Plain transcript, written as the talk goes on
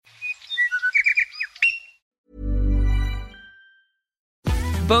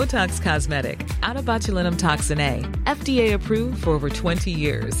Botox Cosmetic, out of botulinum toxin A, FDA approved for over 20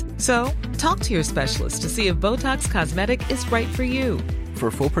 years. So, talk to your specialist to see if Botox Cosmetic is right for you. For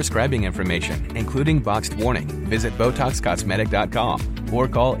full prescribing information, including boxed warning, visit BotoxCosmetic.com or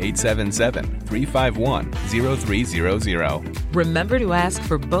call 877-351-0300. Remember to ask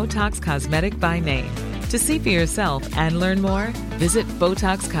for Botox Cosmetic by name. To see for yourself and learn more, visit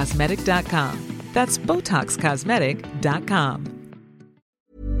BotoxCosmetic.com. That's BotoxCosmetic.com.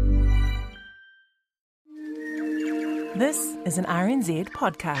 This is an RNZ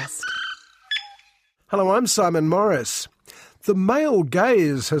podcast. Hello, I'm Simon Morris. The male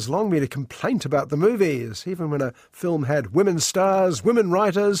gaze has long been a complaint about the movies. Even when a film had women stars, women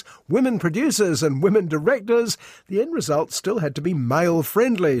writers, women producers and women directors, the end result still had to be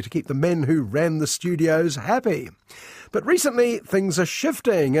male-friendly to keep the men who ran the studios happy. But recently, things are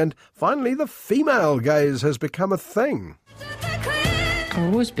shifting, and finally the female gaze has become a thing.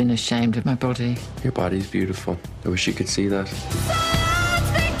 I've always been ashamed of my body. Your body's beautiful. I wish you could see that.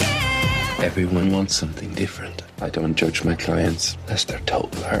 Everyone wants something different. I don't judge my clients unless they're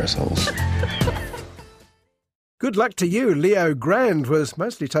total arseholes. Good luck to you. Leo Grand was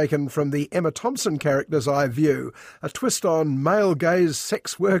mostly taken from the Emma Thompson character's eye view, a twist on male gaze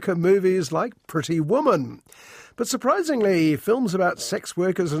sex worker movies like Pretty Woman. But surprisingly, films about sex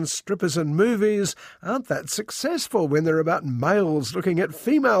workers and strippers in movies aren't that successful when they're about males looking at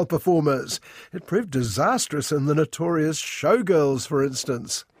female performers. It proved disastrous in the notorious Showgirls, for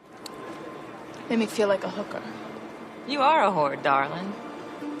instance. Made me feel like a hooker. You are a whore, darling.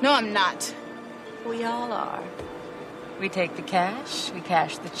 No, I'm not. We all are. We take the cash, we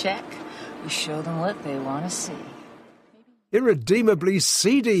cash the check, we show them what they want to see. Irredeemably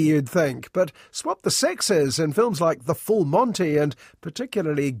seedy, you'd think, but swap the sexes in films like The Full Monty and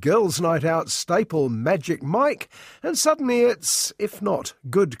particularly Girls' Night Out staple Magic Mike, and suddenly it's, if not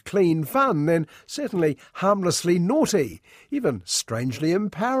good, clean fun, then certainly harmlessly naughty, even strangely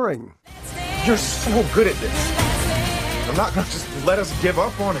empowering. You're so good at this. I'm not going to just let us give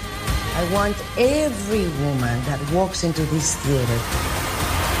up on it. I want every woman that walks into this theater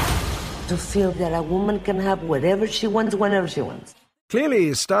to feel that a woman can have whatever she wants, whenever she wants.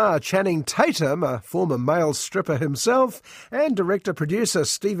 Clearly, star Channing Tatum, a former male stripper himself, and director-producer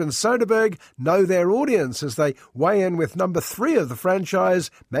Steven Soderbergh know their audience as they weigh in with number 3 of the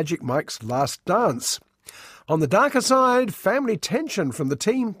franchise, Magic Mike's Last Dance. On the darker side, family tension from the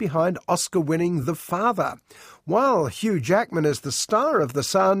team behind Oscar-winning The Father. While Hugh Jackman is the star of The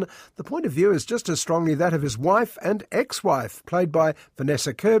Son, the point of view is just as strongly that of his wife and ex-wife, played by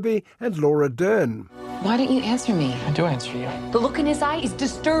Vanessa Kirby and Laura Dern. Why don't you answer me? I do answer you. The look in his eye is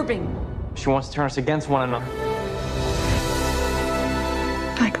disturbing. She wants to turn us against one another.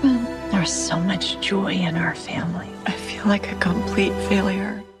 Back then, there was so much joy in our family. I feel like a complete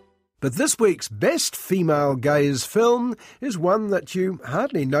failure. But this week's best female gaze film is one that you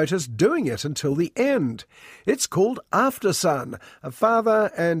hardly notice doing it until the end. It's called Aftersun, a father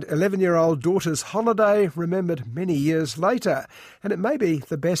and 11-year-old daughter's holiday remembered many years later, and it may be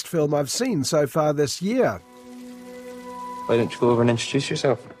the best film I've seen so far this year. Why don't you go over and introduce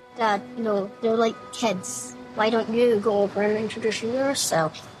yourself? Dad, they're like kids. Why don't you go over and introduce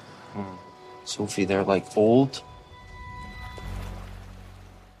yourself? Sophie, they're like old.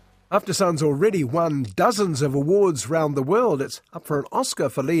 Aftersun's already won dozens of awards round the world. It's up for an Oscar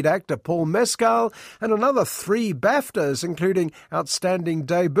for lead actor Paul Mescal and another 3 Baftas, including Outstanding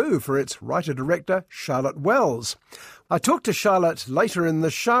Debut for its writer-director Charlotte Wells. I talked to Charlotte later in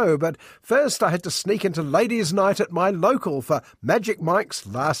the show, but first I had to sneak into ladies' night at my local for Magic Mike's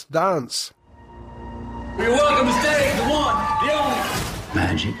Last Dance. We welcome to stage the one, the only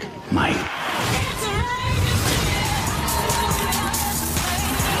Magic Mike.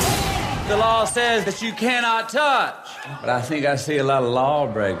 The law says that you cannot touch. But I think I see a lot of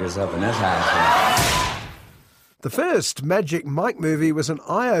lawbreakers up in this house. The first Magic Mike movie was an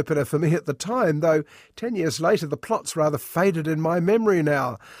eye-opener for me at the time, though 10 years later the plot's rather faded in my memory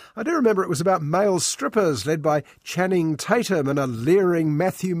now. I do remember it was about male strippers led by Channing Tatum and a leering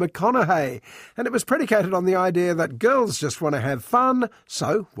Matthew McConaughey, and it was predicated on the idea that girls just want to have fun,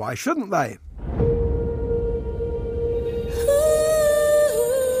 so why shouldn't they?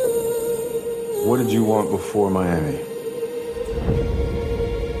 What did you want before Miami?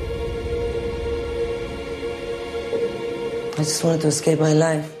 I just wanted to escape my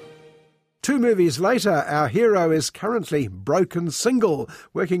life. 2 movies later, our hero is currently broken single,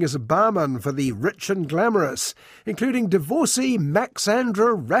 working as a barman for the rich and glamorous, including divorcee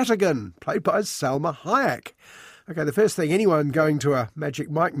Maxandra Rattigan, played by Salma Hayek. OK, the first thing anyone going to a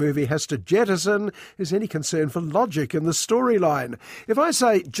Magic Mike movie has to jettison is any concern for logic in the storyline. If I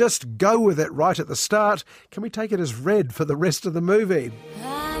say just go with it right at the start, can we take it as read for the rest of the movie?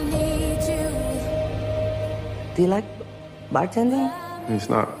 Do you like bartending? It's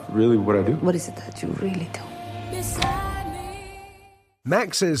not really what I do. What is it that you really do?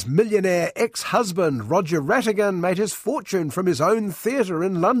 Max's millionaire ex-husband, Roger Rattigan, made his fortune from his own theatre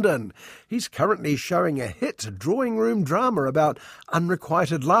in London. He's currently showing a hit drawing room drama about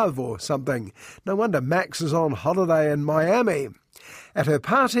unrequited love or something. No wonder Max is on holiday in Miami. At her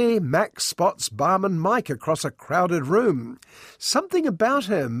party, Max spots barman Mike across a crowded room. Something about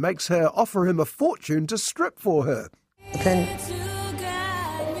him makes her offer him a fortune to strip for her. But then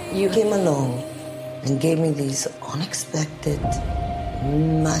you came along and gave me this unexpected,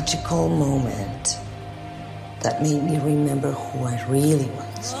 magical moment that made me remember who I really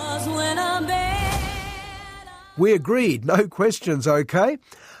was. We agreed, no questions, OK?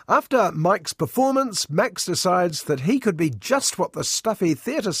 After Mike's performance, Max decides that he could be just what the stuffy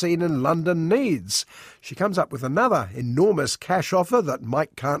theatre scene in London needs. She comes up with another enormous cash offer that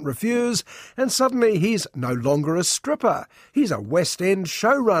Mike can't refuse, and suddenly he's no longer a stripper. He's a West End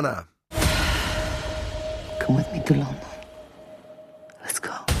showrunner. Come with me to London. Let's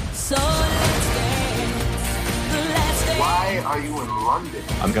go. Why are you in London?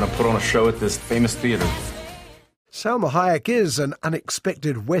 I'm going to put on a show at this famous theatre. Salma Hayek is an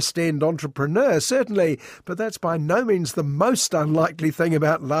unexpected West End entrepreneur, certainly, but that's by no means the most unlikely thing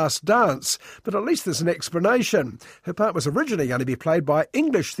about Last Dance. But at least there's an explanation. Her part was originally going to be played by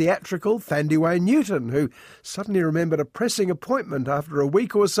English theatrical Thandiwe Newton, who suddenly remembered a pressing appointment after a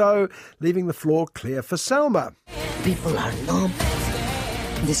week or so, leaving the floor clear for Salma. People are numb,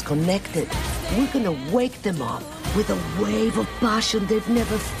 disconnected. We're going to wake them up with a wave of passion they've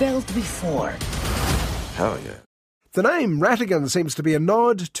never felt before. Hell yeah. The name Rattigan seems to be a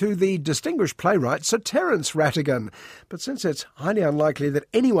nod to the distinguished playwright Sir Terence Rattigan, but since it's highly unlikely that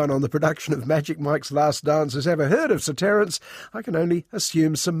anyone on the production of Magic Mike's Last Dance has ever heard of Sir Terence, I can only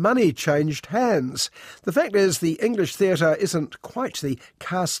assume some money changed hands. The fact is, the English theatre isn't quite the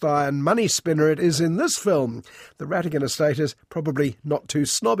cast-iron money spinner it is in this film. The Rattigan estate is probably not too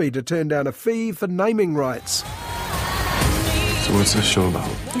snobby to turn down a fee for naming rights. So what's this show about?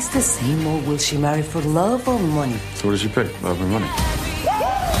 It's the same old will she marry for love or money? So what does she pick? Love or money?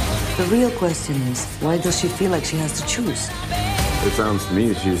 The real question is, why does she feel like she has to choose? It sounds to me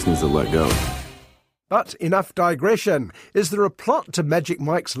that she just needs to let go. But enough digression. Is there a plot to Magic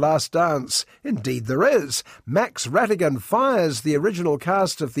Mike's Last Dance? Indeed there is. Max Rattigan fires the original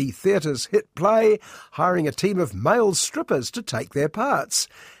cast of the theatre's hit play, hiring a team of male strippers to take their parts.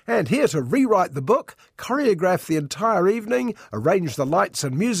 And here to rewrite the book, choreograph the entire evening, arrange the lights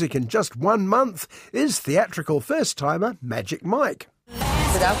and music in just 1 month, is theatrical first-timer Magic Mike.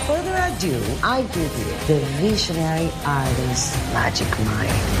 Without further ado, I give you the visionary artist Magic Mike.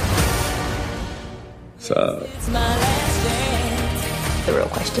 So, The real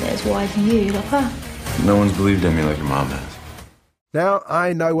question is, why do you love her? no one's believed in me like your mom has. Now,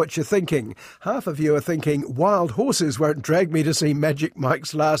 I know what you're thinking. Half of you are thinking, wild horses won't drag me to see Magic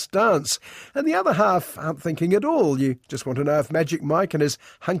Mike's Last Dance. And the other half aren't thinking at all. You just want to know if Magic Mike and his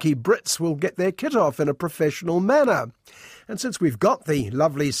hunky Brits will get their kit off in a professional manner. And since we've got the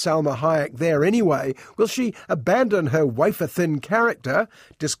lovely Salma Hayek there anyway, will she abandon her wafer-thin character,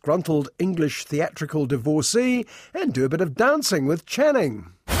 disgruntled English theatrical divorcee, and do a bit of dancing with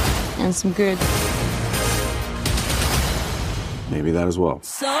Channing? And some good. Maybe that as well.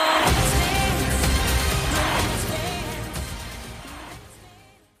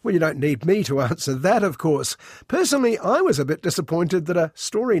 Well, you don't need me to answer that, of course. Personally, I was a bit disappointed that a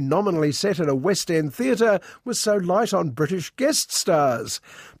story nominally set in a West End theatre was so light on British guest stars.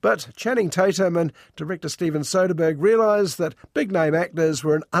 But Channing Tatum and director Steven Soderbergh realised that big-name actors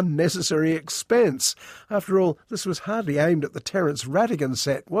were an unnecessary expense. After all, this was hardly aimed at the Terence Rattigan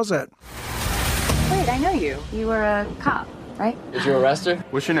set, was it? Wait, I know you. You were a cop, right? Did you arrest her?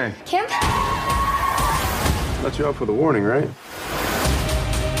 What's your name? Kim? Let you off with a warning, right?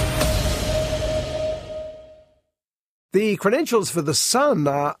 The credentials for The Son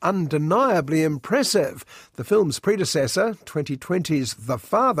are undeniably impressive. The film's predecessor, 2020's The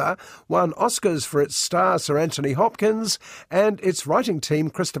Father, won Oscars for its star Sir Anthony Hopkins and its writing team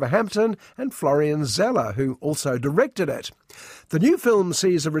Christopher Hampton and Florian Zeller, who also directed it. The new film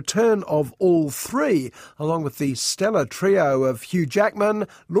sees a return of all three, along with the stellar trio of Hugh Jackman,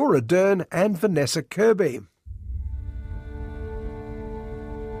 Laura Dern and Vanessa Kirby.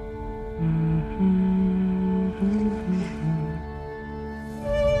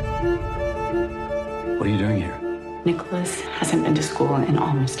 What are you doing here? Nicholas hasn't been to school in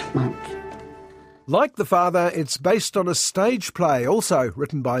almost a month. Like The Father, it's based on a stage play, also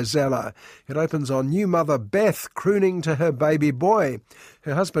written by Zeller. It opens on new mother Beth crooning to her baby boy.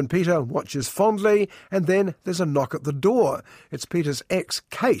 Her husband Peter watches fondly, and then there's a knock at the door. It's Peter's ex,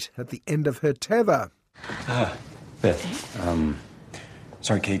 Kate, at the end of her tether. Beth,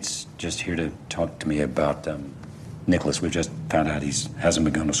 sorry, Kate's just here to talk to me about Nicholas. We've just found out he hasn't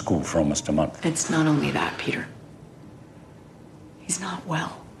been going to school for almost a month. It's not only that, Peter. He's not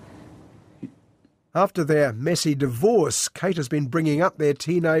well. After their messy divorce, Kate has been bringing up their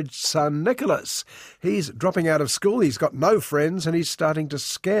teenage son, Nicholas. He's dropping out of school, he's got no friends, and he's starting to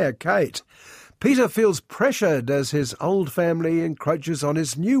scare Kate. Peter feels pressured as his old family encroaches on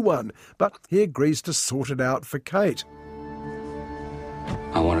his new one, but he agrees to sort it out for Kate.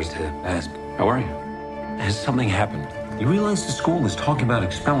 I wanted to ask, how are you? Has something happened? You realize the school is talking about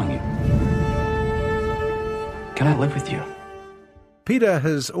expelling you. Can I live with you? Peter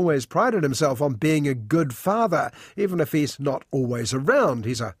has always prided himself on being a good father, even if he's not always around.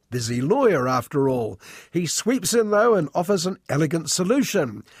 He's a busy lawyer, after all. He sweeps in, though, and offers an elegant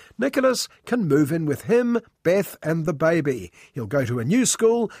solution. Nicholas can move in with him, Beth and the baby. He'll go to a new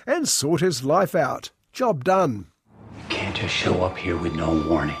school and sort his life out. Job done. You can't just show up here with no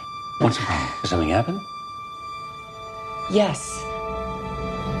warning. What's the problem? Has something happened? Yes.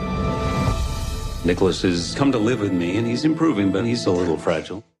 Nicholas has come to live with me, and he's improving, but he's a little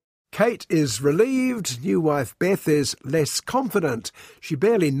fragile. Kate is relieved. New wife Beth is less confident. She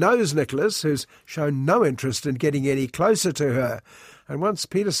barely knows Nicholas, who's shown no interest in getting any closer to her. And once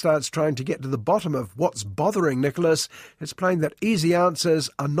Peter starts trying to get to the bottom of what's bothering Nicholas, it's plain that easy answers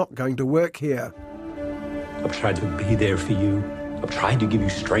are not going to work here. I've tried to be there for you. I've tried to give you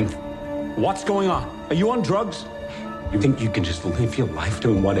strength. What's going on? Are you on drugs? You think you can just live your life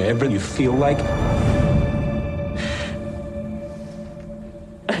doing whatever you feel like?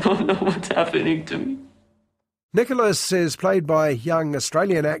 I don't know what's happening to me. Nicholas is played by young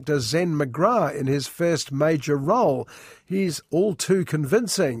Australian actor Zen McGrath in his first major role. He's all too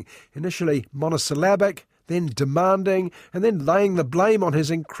convincing, initially monosyllabic, then demanding, and then laying the blame on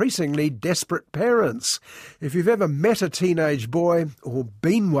his increasingly desperate parents. If you've ever met a teenage boy, or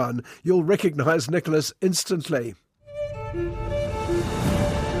been one, you'll recognise Nicholas instantly.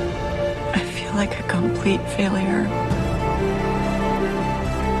 I feel like a complete failure.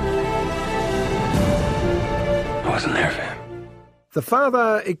 I wasn't there for him. The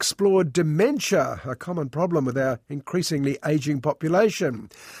Father explored dementia, a common problem with our increasingly ageing population.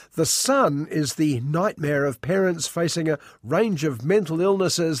 The Son is the nightmare of parents facing a range of mental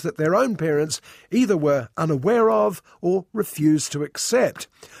illnesses that their own parents either were unaware of or refused to accept.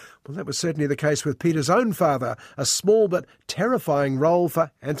 Well, that was certainly the case with Peter's own father, a small but terrifying role for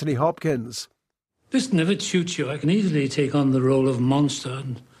Anthony Hopkins. Listen, if it suits you, I can easily take on the role of monster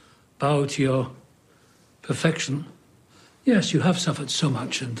and bow to your perfection. Yes, you have suffered so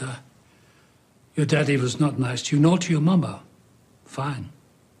much, and your daddy was not nice to you, nor to your mama. Fine.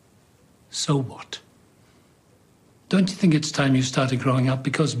 So what? Don't you think it's time you started growing up?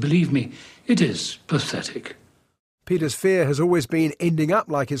 Because, believe me, it is pathetic. Peter's fear has always been ending up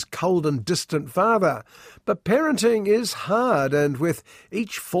like his cold and distant father. But parenting is hard, and with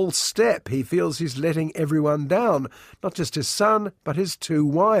each false step he feels he's letting everyone down, not just his son, but his two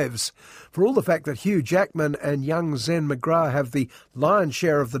wives. For all the fact that Hugh Jackman and young Zen McGrath have the lion's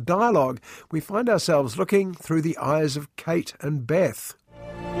share of the dialogue, we find ourselves looking through the eyes of Kate and Beth.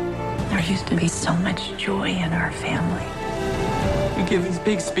 There used to be so much joy in our family. You give these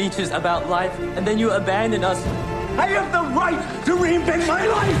big speeches about life, and then you abandon us. I have the right to reinvent my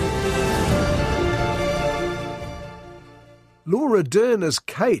life! Laura Dern as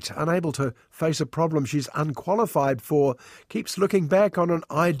Kate, unable to face a problem she's unqualified for, keeps looking back on an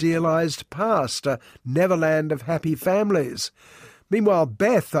idealised past, a neverland of happy families. Meanwhile,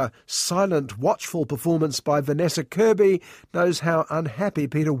 Beth, a silent, watchful performance by Vanessa Kirby, knows how unhappy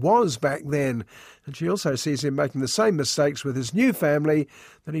Peter was back then, and she also sees him making the same mistakes with his new family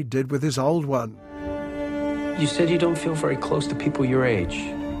that he did with his old one. You said you don't feel very close to people your age.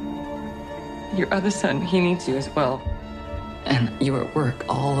 Your other son, he needs you as well. And you're at work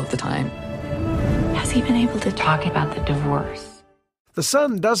all of the time. Has he been able to talk about the divorce? The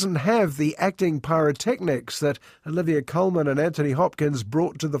son doesn't have the acting pyrotechnics that Olivia Colman and Anthony Hopkins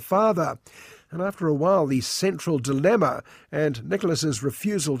brought to the father. And after a while, the central dilemma and Nicholas's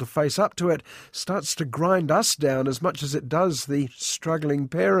refusal to face up to it starts to grind us down as much as it does the struggling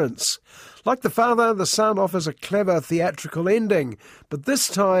parents. Like the father, the son offers a clever theatrical ending, but this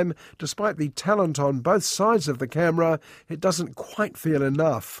time, despite the talent on both sides of the camera, it doesn't quite feel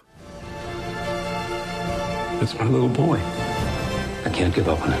enough. It's my little boy. I can't give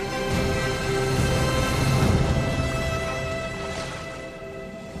up on him.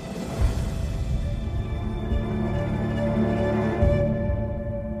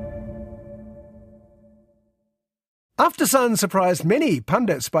 After Sun surprised many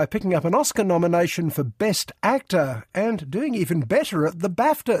pundits by picking up an Oscar nomination for Best Actor and doing even better at the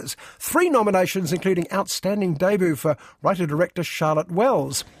Baftas. 3 nominations, including Outstanding Debut for writer-director Charlotte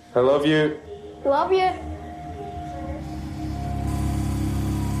Wells. I love you. Love you.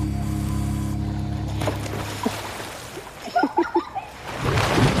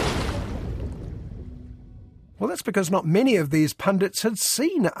 Well, that's because not many of these pundits had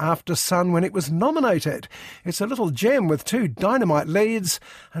seen After Sun when it was nominated. It's a little gem with 2 dynamite leads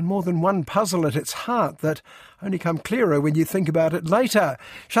and more than one puzzle at its heart that only come clearer when you think about it later.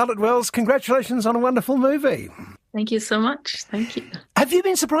 Charlotte Wells, congratulations on a wonderful movie. Thank you so much. Thank you. Have you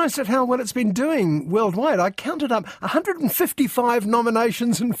been surprised at how well it's been doing worldwide? I counted up 155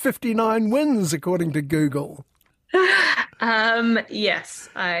 nominations and 59 wins, according to Google. Yes,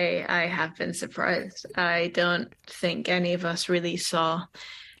 I have been surprised. I don't think any of us really saw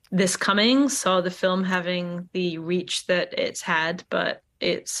this coming, saw the film having the reach that it's had, but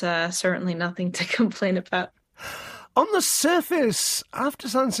it's certainly nothing to complain about. On the surface, After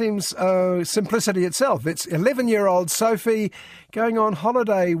Sun seems simplicity itself. It's 11-year-old Sophie going on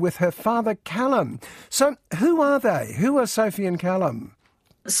holiday with her father, Callum. So who are they? Who are Sophie and Callum?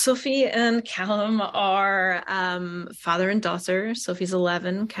 Sophie and Callum are father and daughter. Sophie's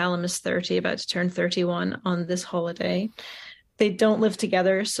 11, Callum is 30, about to turn 31 on this holiday. They don't live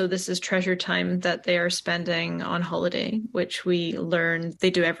together, so this is treasure time that they are spending on holiday, which we learn they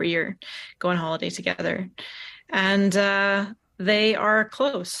do every year, go on holiday together. And they are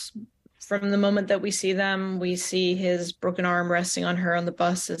close. From the moment that we see them, we see his broken arm resting on her on the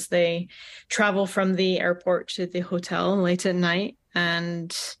bus as they travel from the airport to the hotel late at night.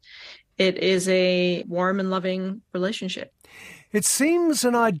 And it is a warm and loving relationship. It seems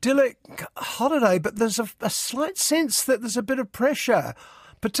an idyllic holiday, but there's a slight sense that there's a bit of pressure,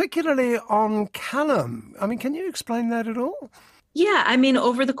 particularly on Callum. I mean, can you explain that at all? Yeah, I mean,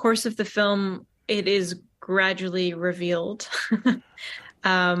 over the course of the film, it is gradually revealed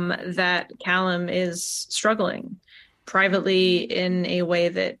that Callum is struggling privately in a way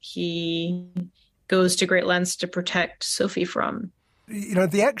that he goes to great lengths to protect Sophie from. You know,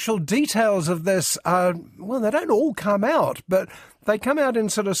 the actual details of this are, well, they don't all come out, but they come out in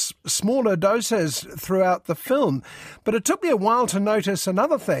sort of smaller doses throughout the film. But it took me a while to notice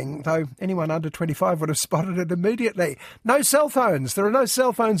another thing, though anyone under 25 would have spotted it immediately. No cell phones. There are no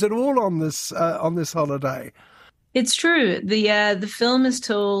cell phones at all on this holiday. It's true. The film is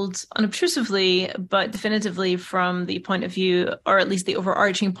told unobtrusively, but definitively from the point of view, or at least the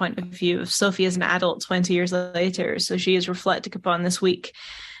overarching point of view, of Sophie as an adult 20 years later. So she is reflecting upon this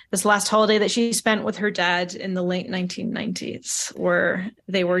last holiday that she spent with her dad in the late 1990s, where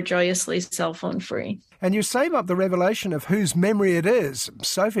they were joyously cell phone free. And you save up the revelation of whose memory it is,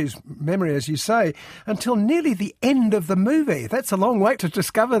 Sophie's memory, as you say, until nearly the end of the movie. That's a long wait to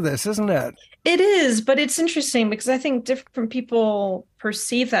discover this, isn't it? It is, but it's interesting because I think different people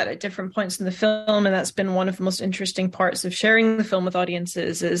perceive that at different points in the film, and that's been one of the most interesting parts of sharing the film with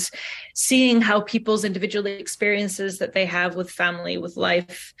audiences, is seeing how people's individual experiences that they have with family, with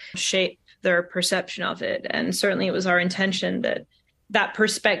life, shape their perception of it. And certainly it was our intention that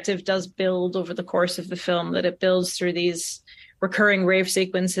perspective does build over the course of the film, that it builds through these recurring rave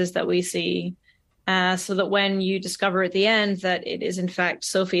sequences that we see, so that when you discover at the end that it is in fact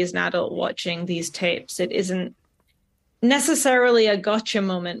Sophie as an adult watching these tapes, it isn't necessarily a gotcha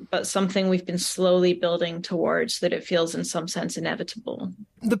moment, but something we've been slowly building towards, that it feels in some sense inevitable.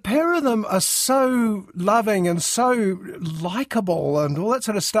 The pair of them are so loving and so likeable and all that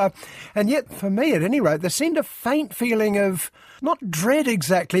sort of stuff. And yet, for me at any rate, there seemed a faint feeling of, not dread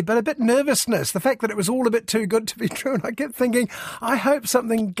exactly, but a bit nervousness. The fact that it was all a bit too good to be true. And I kept thinking, I hope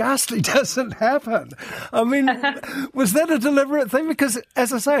something ghastly doesn't happen. I mean, was that a deliberate thing? Because,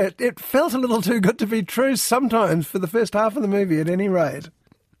 as I say, it felt a little too good to be true sometimes for the first half of the movie at any rate.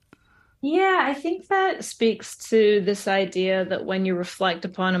 Yeah, I think that speaks to this idea that when you reflect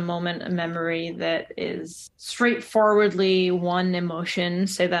upon a moment, a memory that is straightforwardly one emotion,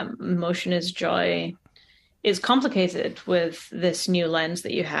 say that emotion is joy, is complicated with this new lens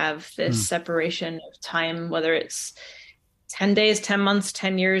that you have, this separation of time, whether it's 10 days, 10 months,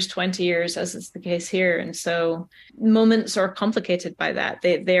 10 years, 20 years, as is the case here. And so moments are complicated by that.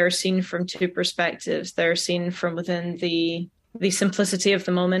 They are seen from two perspectives. They're seen from within the the simplicity of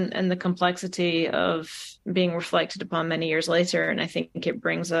the moment and the complexity of being reflected upon many years later. And I think it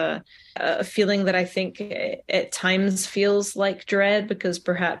brings a feeling that I think at times feels like dread, because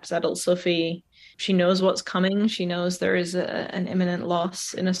perhaps adult Sophie, she knows what's coming. She knows there is an imminent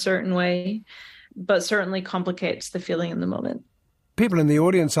loss in a certain way, but certainly complicates the feeling in the moment. People in the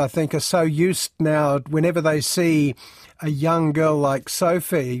audience, I think, are so used now whenever they see a young girl like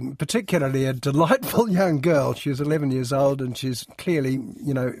Sophie, particularly a delightful young girl. She's 11 years old and she's clearly,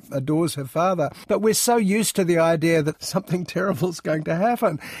 adores her father. But we're so used to the idea that something terrible is going to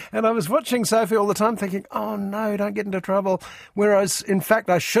happen. And I was watching Sophie all the time thinking, oh no, don't get into trouble. Whereas, in fact,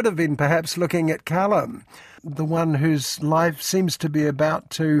 I should have been perhaps looking at Callum, the one whose life seems to be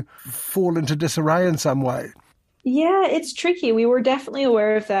about to fall into disarray in some way. Yeah, it's tricky. We were definitely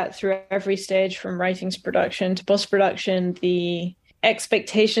aware of that through every stage, from writing to production to post-production, the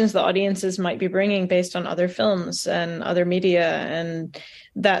expectations the audiences might be bringing based on other films and other media, and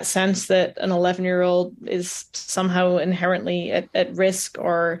that sense that an 11-year-old is somehow inherently at risk,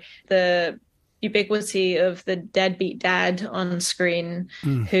 or the ubiquity of the deadbeat dad on screen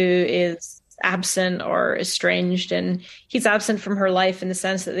who is absent or estranged, and he's absent from her life in the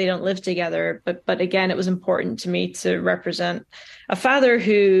sense that they don't live together. But again, it was important to me to represent a father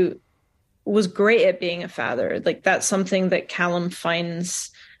who was great at being a father. Like, that's something that Callum finds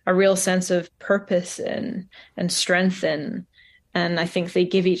a real sense of purpose in and strength in. And I think they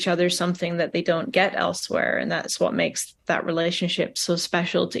give each other something that they don't get elsewhere. And that's what makes that relationship so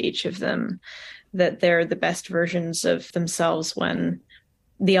special to each of them, that they're the best versions of themselves when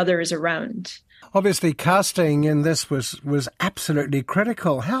the other is around. Obviously, casting in this was absolutely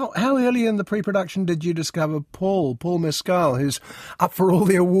critical. How early in the pre-production did you discover Paul Mescal, who's up for all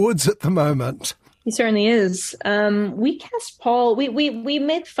the awards at the moment? He certainly is. We cast Paul. We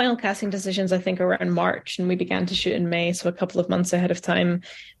made final casting decisions, I think, around March, and we began to shoot in May, so a couple of months ahead of time.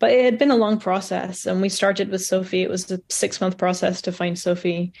 But it had been a long process, and we started with Sophie. It was a 6-month process to find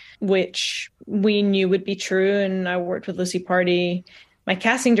Sophie, which we knew would be true, and I worked with Lucy Pardee, my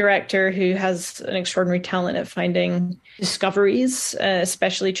casting director, who has an extraordinary talent at finding discoveries,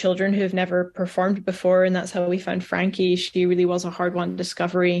 especially children who have never performed before. And that's how we found Frankie. She really was a hard-won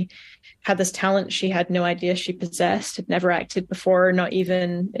discovery, had this talent she had no idea she possessed, had never acted before, not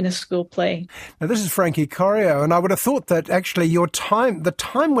even in a school play. Now, this is Frankie Corio, and I would have thought that actually the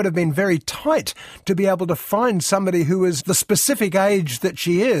time would have been very tight to be able to find somebody who is the specific age that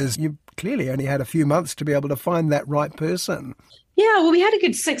she is. You clearly only had a few months to be able to find that right person. Yeah, well, we had a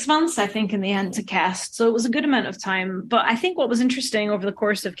good 6 months, I think, in the end to cast. So it was a good amount of time. But I think what was interesting over the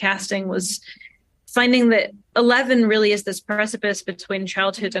course of casting was finding that 11 really is this precipice between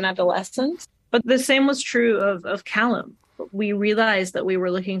childhood and adolescence. But the same was true of Callum. We realized that we were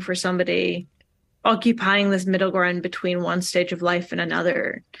looking for somebody occupying this middle ground between one stage of life and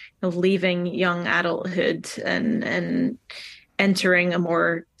another, leaving young adulthood and entering a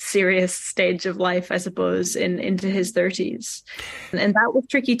more serious stage of life, I suppose, into his 30s. And that was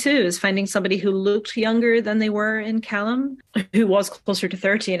tricky too, is finding somebody who looked younger than they were in Callum, who was closer to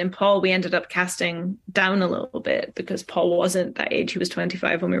 30. And in Paul, we ended up casting down a little bit because Paul wasn't that age. He was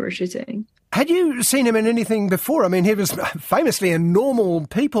 25 when we were shooting. Had you seen him in anything before? I mean, he was famously in Normal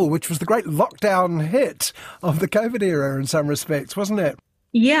People, which was the great lockdown hit of the COVID era in some respects, wasn't it?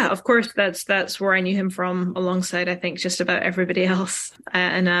 Yeah, of course, that's where I knew him from, alongside, I think, just about everybody else.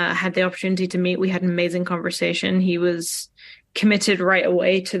 And had the opportunity to meet. We had an amazing conversation. He was committed right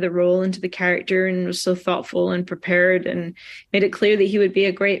away to the role and to the character, and was so thoughtful and prepared, and made it clear that he would be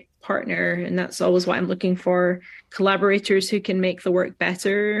a great partner. And that's always what I'm looking for. Collaborators who can make the work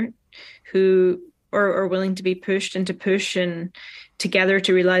better, who are willing to be pushed and to push and together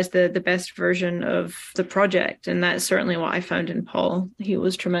to realize the best version of the project. And that's certainly what I found in Paul. He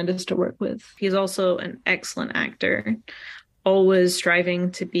was tremendous to work with. He's also an excellent actor, always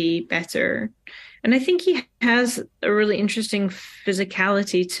striving to be better. And I think he has a really interesting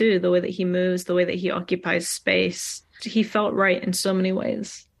physicality too, the way that he moves, the way that he occupies space. He felt right in so many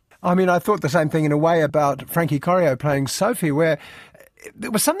ways. I mean, I thought the same thing in a way about Frankie Corio playing Sophie, where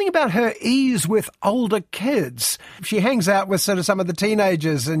there was something about her ease with older kids. She hangs out with sort of some of the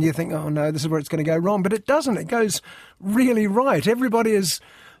teenagers and you think, oh no, this is where it's going to go wrong. But it doesn't. It goes really right.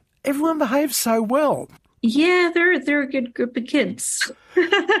 Everyone behaves so well. Yeah, they're a good group of kids.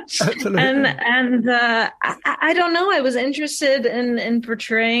 Absolutely. and I don't know. I was interested in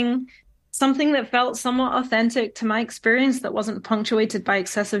portraying something that felt somewhat authentic to my experience, that wasn't punctuated by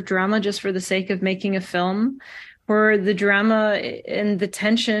excessive drama just for the sake of making a film, where the drama and the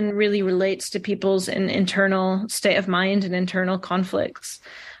tension really relates to people's internal state of mind and internal conflicts.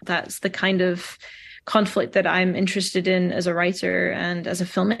 That's the kind of conflict that I'm interested in as a writer and as a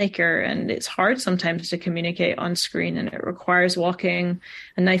filmmaker. And it's hard sometimes to communicate on screen, and it requires walking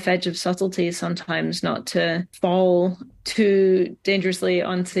a knife edge of subtlety sometimes not to fall too dangerously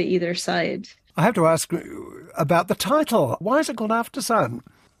onto either side. I have to ask about the title. Why is it called After Sun?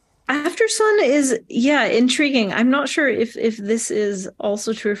 After Sun is, intriguing. I'm not sure if this is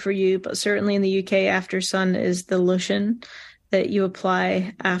also true for you, but certainly in the UK, After Sun is the lotion that you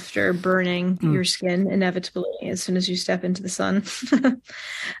apply after burning your skin inevitably as soon as you step into the sun.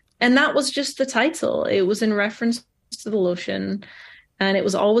 And that was just the title. It was in reference to the lotion, and it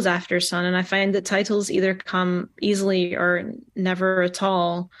was always After Sun. And I find that titles either come easily or never at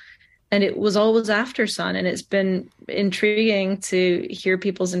all. And it was always After Sun. And it's been intriguing to hear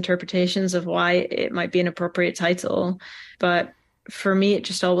people's interpretations of why it might be an appropriate title. But for me, it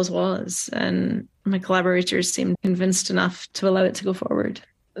just always was. And my collaborators seemed convinced enough to allow it to go forward.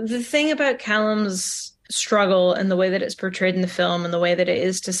 The thing about Callum's struggle and the way that it's portrayed in the film and the way that it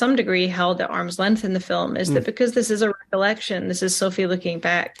is to some degree held at arm's length in the film is that because this is a recollection, this is Sophie looking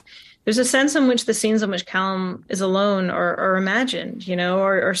back, there's a sense in which the scenes in which Callum is alone are imagined,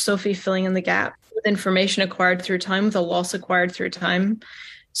 or Sophie filling in the gap with information acquired through time, with a loss acquired through time.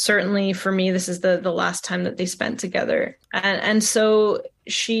 Certainly for me, this is the last time that they spent together. And so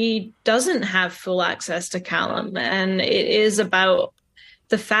she doesn't have full access to Callum. And it is about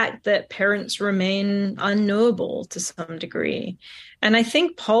the fact that parents remain unknowable to some degree. And I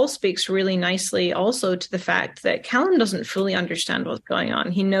think Paul speaks really nicely also to the fact that Callum doesn't fully understand what's going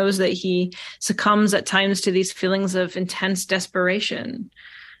on. He knows that he succumbs at times to these feelings of intense desperation,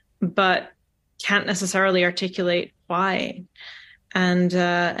 but can't necessarily articulate why. And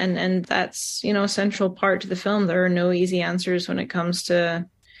that's, a central part to the film. There are no easy answers when it comes to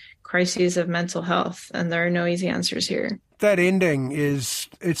crises of mental health, and there are no easy answers here. That ending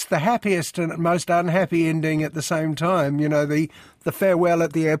it's the happiest and most unhappy ending at the same time. The farewell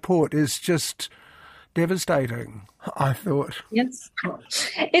at the airport is just devastating, I thought. Yes,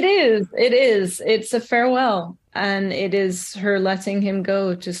 it is. It's a farewell, and it is her letting him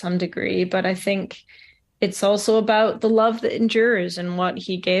go to some degree. But I think it's also about the love that endures and what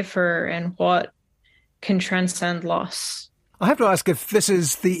he gave her and what can transcend loss. I have to ask if this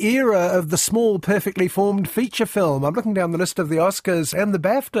is the era of the small, perfectly formed feature film. I'm looking down the list of the Oscars and the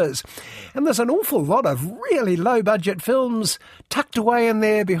Baftas, and there's an awful lot of really low-budget films tucked away in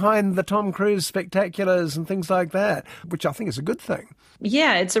there behind the Tom Cruise spectaculars and things like that, which I think is a good thing.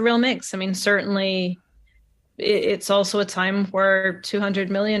 Yeah, it's a real mix. I mean, certainly it's also a time where $200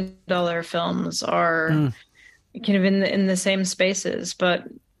 million films are kind of in the same spaces, but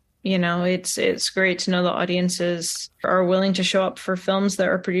it's great to know that audiences are willing to show up for films that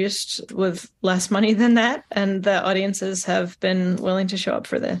are produced with less money than that, and that audiences have been willing to show up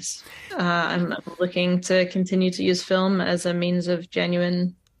for this. I'm looking to continue to use film as a means of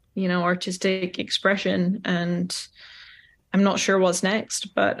genuine, artistic expression, and I'm not sure what's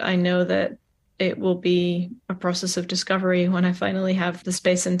next, but I know that it will be a process of discovery when I finally have the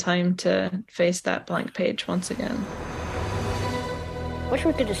space and time to face that blank page once again. Wish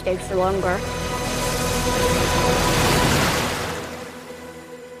we could have stayed for longer.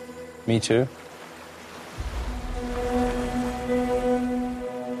 Me too.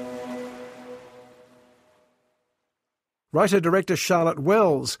 Writer-director Charlotte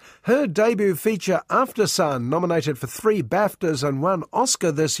Wells. Her debut feature, After Sun, nominated for 3 BAFTAs and 1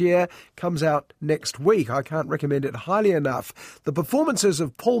 Oscar this year, comes out next week. I can't recommend it highly enough. The performances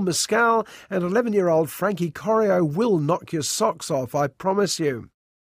of Paul Mescal and 11-year-old Frankie Corio will knock your socks off, I promise you.